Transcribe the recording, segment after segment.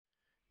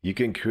You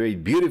can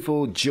create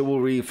beautiful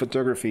jewelry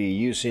photography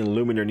using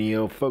Luminar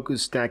Neo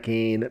focus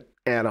stacking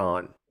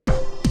add-on.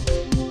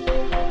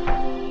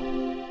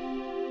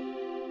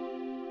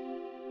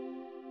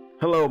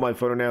 Hello my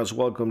photonauts,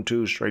 welcome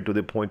to Straight to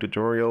the Point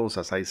tutorials.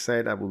 As I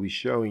said, I will be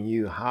showing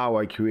you how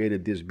I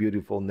created this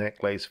beautiful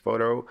necklace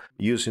photo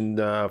using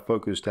the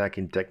focus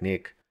stacking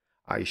technique.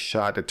 I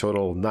shot a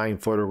total of 9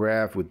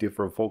 photographs with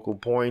different focal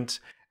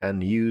points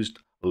and used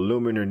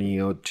Luminar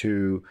Neo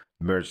to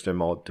merge them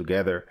all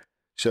together.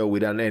 So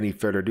without any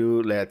further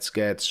ado, let's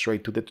get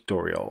straight to the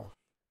tutorial.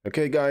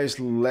 Okay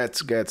guys,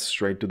 let's get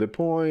straight to the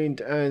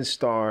point and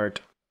start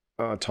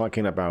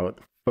talking about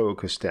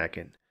focus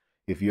stacking.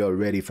 If you're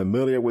already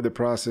familiar with the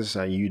process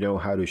and you know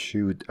how to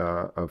shoot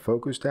a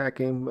focus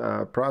stacking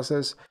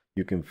process,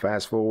 you can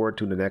fast forward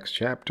to the next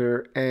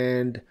chapter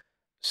and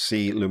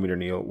see Luminar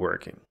Neo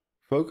working.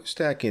 Focus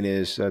stacking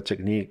is a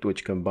technique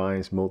which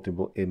combines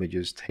multiple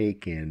images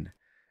taken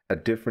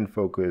at different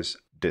focus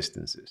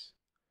distances.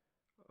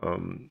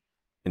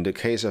 In the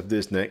case of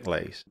this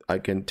necklace, I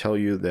can tell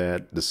you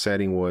that the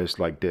setting was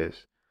like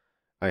this.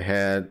 I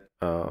had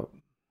the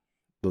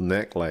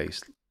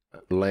necklace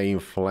laying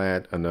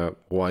flat on a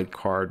white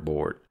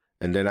cardboard,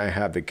 and then I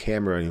have the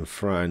camera in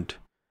front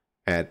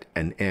at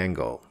an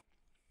angle,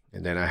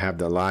 and then I have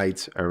the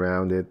lights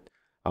around it.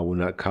 I will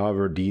not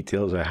cover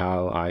details of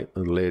how I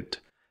lit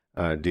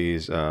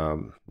this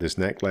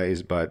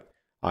necklace, but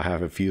I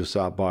have a few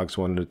softbox,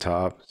 one on the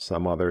top,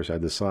 some others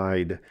at the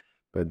side,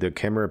 but the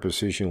camera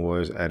position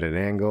was at an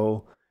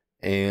angle,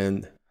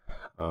 and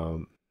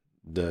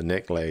the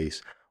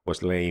necklace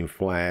was laying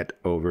flat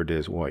over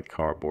this white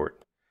cardboard.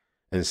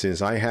 And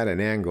since I had an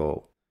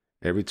angle,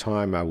 every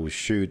time I would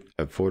shoot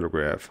a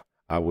photograph,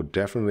 I would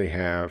definitely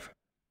have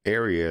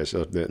areas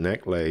of the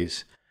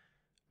necklace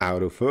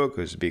out of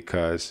focus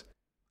because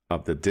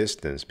of the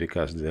distance,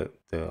 because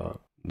the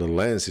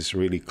lens is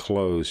really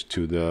close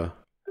to the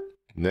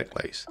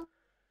necklace.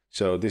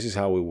 So this is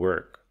how we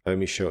work. Let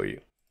me show you.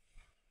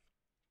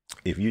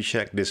 If you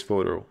check this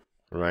photo,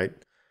 right?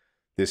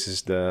 This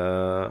is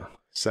the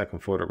second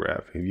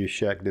photograph. If you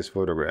check this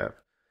photograph,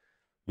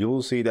 you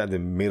will see that the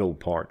middle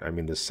part, I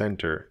mean the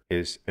center,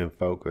 is in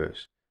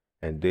focus,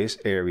 and this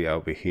area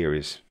over here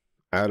is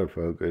out of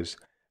focus,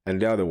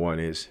 and the other one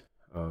is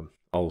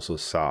also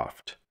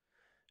soft.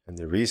 And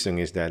the reason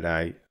is that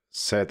I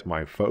set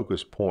my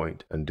focus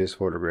point on this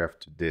photograph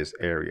to this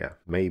area,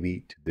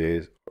 maybe to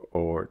this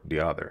or the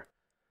other.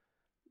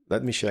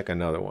 Let me check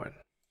another one.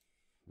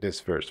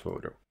 This first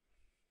photo.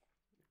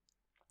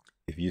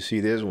 If you see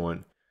this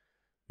one,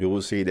 you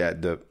will see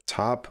that the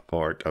top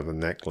part of the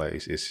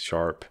necklace is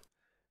sharp,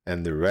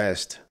 and the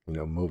rest,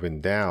 moving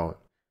down,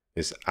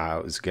 is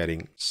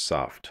getting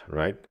soft,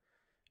 right?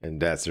 And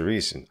that's the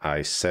reason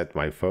I set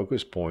my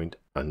focus point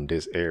on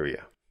this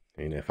area.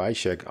 And if I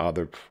check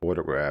other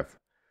photograph,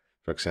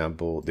 for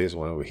example, this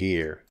one over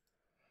here,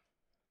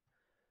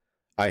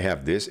 I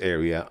have this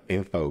area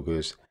in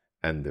focus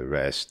and the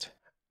rest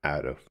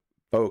out of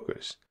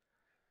focus.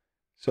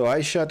 So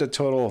I shot a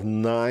total of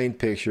 9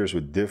 pictures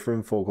with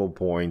different focal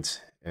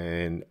points,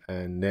 and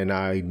then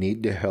I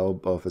need the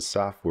help of a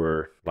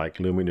software like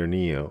Luminar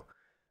Neo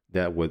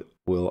that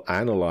will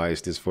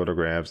analyze these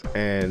photographs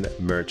and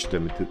merge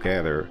them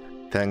together.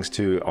 Thanks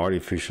to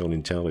artificial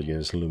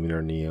intelligence,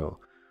 Luminar Neo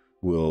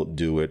will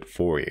do it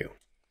for you.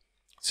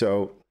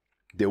 So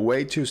the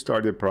way to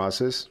start the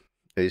process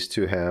is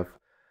to have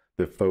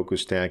the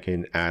focus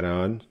stacking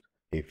add-on.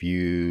 If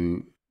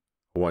you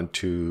want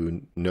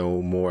to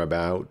know more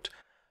about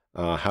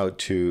how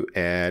to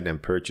add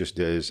and purchase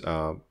these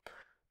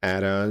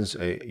add-ons,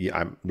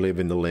 I'm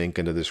leaving the link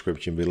in the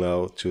description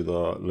below to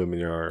the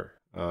Luminar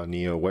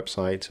Neo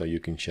website, so you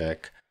can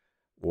check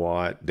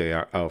what they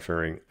are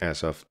offering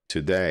as of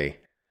today.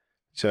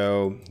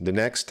 So the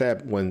next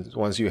step,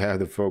 once you have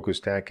the focus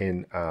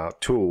stacking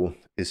tool,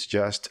 is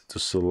just to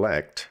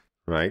select,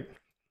 right,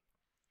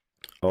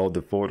 all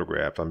the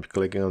photographs. I'm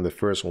clicking on the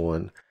first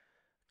one,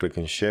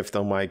 clicking shift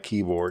on my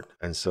keyboard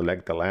and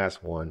select the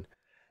last one.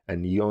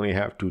 And you only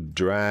have to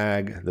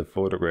drag the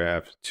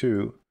photograph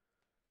to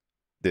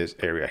this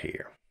area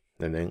here.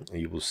 And then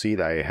you will see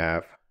that I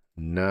have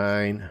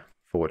 9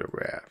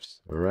 photographs,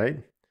 all right?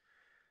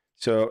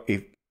 So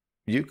if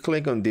you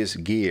click on this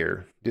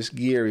gear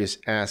is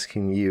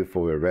asking you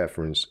for a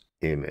reference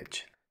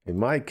image. In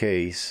my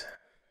case,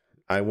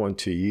 I want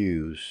to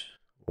use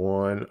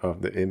one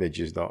of the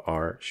images that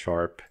are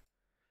sharp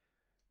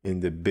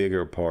in the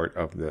bigger part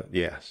of the,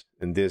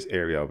 in this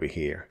area over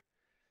here.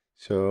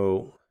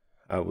 So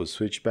I will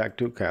switch back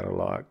to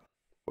catalog.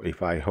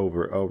 If I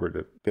hover over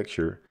the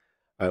picture,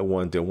 I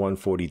want the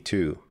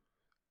 142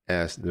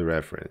 as the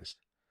reference.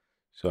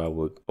 So I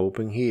will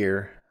open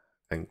here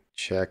and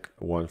check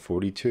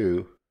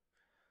 142.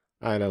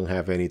 I don't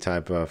have any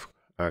type of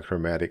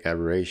chromatic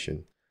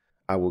aberration.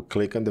 I will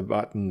click on the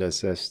button that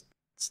says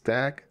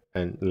stack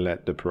and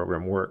let the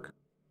program work.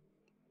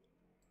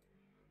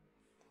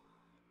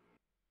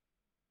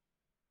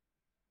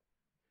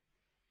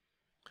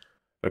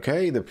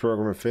 Okay, the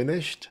program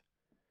finished.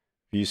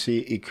 You see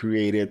it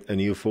created a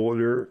new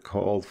folder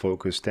called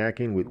focus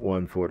stacking with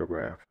one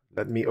photograph.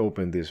 Let me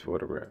open this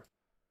photograph.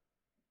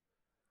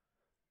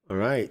 All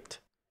right.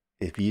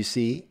 If you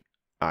see,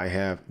 I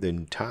have the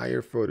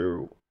entire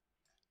photo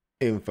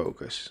in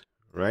focus,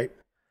 right?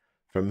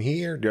 From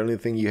here, the only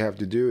thing you have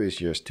to do is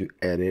just to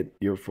edit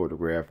your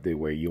photograph the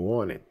way you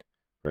want it.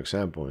 For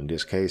example, in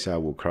this case, I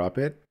will crop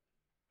it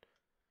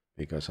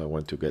because I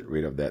want to get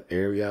rid of that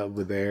area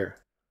over there.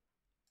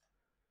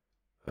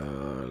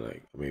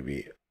 Like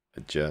maybe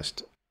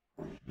adjust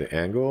the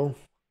angle.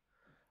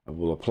 I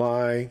will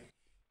apply.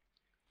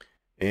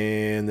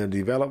 In the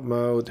develop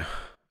mode,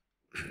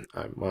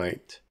 I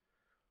might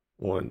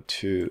want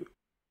to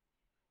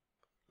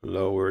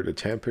lower the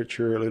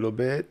temperature a little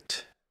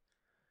bit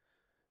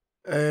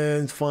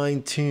and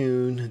fine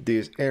tune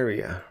this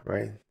area,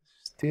 right?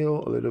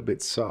 Still a little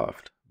bit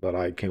soft, but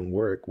I can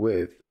work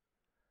with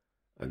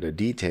the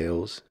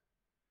details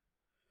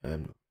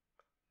and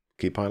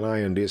keep an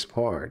eye on this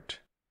part.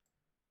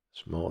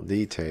 Small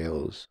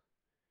details,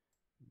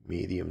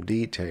 medium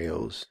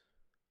details,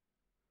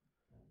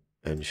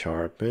 and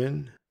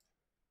sharpen.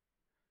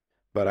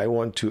 But I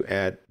want to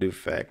add the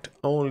effect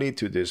only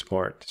to this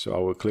part. So I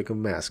will click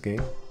on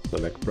masking,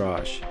 select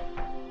brush,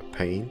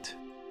 paint,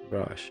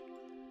 brush,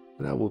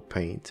 and I will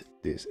paint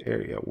this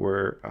area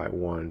where I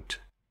want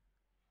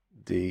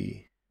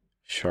the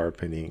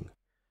sharpening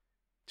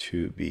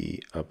to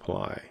be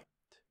applied.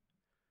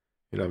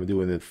 You know, I'm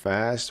doing it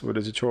fast with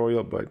the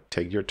tutorial, but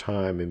take your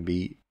time and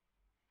be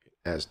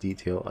as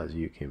detailed as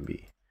you can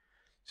be.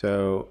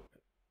 So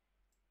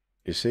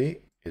you see,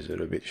 it's a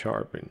little bit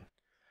sharpened.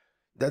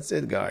 That's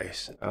it,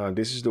 guys.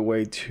 This is the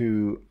way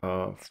to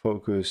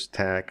focus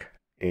tag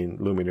in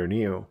Luminar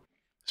Neo.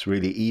 It's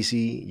really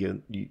easy.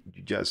 You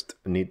just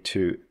need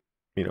to,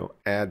 you know,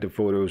 add the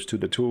photos to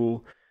the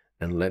tool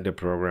and let the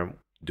program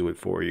do it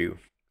for you.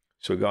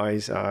 So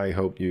guys, I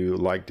hope you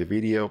liked the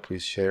video.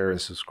 Please share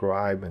and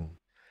subscribe and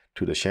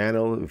to the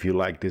channel if you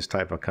like this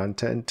type of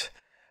content.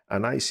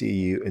 And I see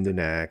you in the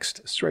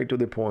next straight to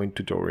the point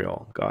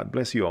tutorial. God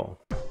bless you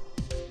all.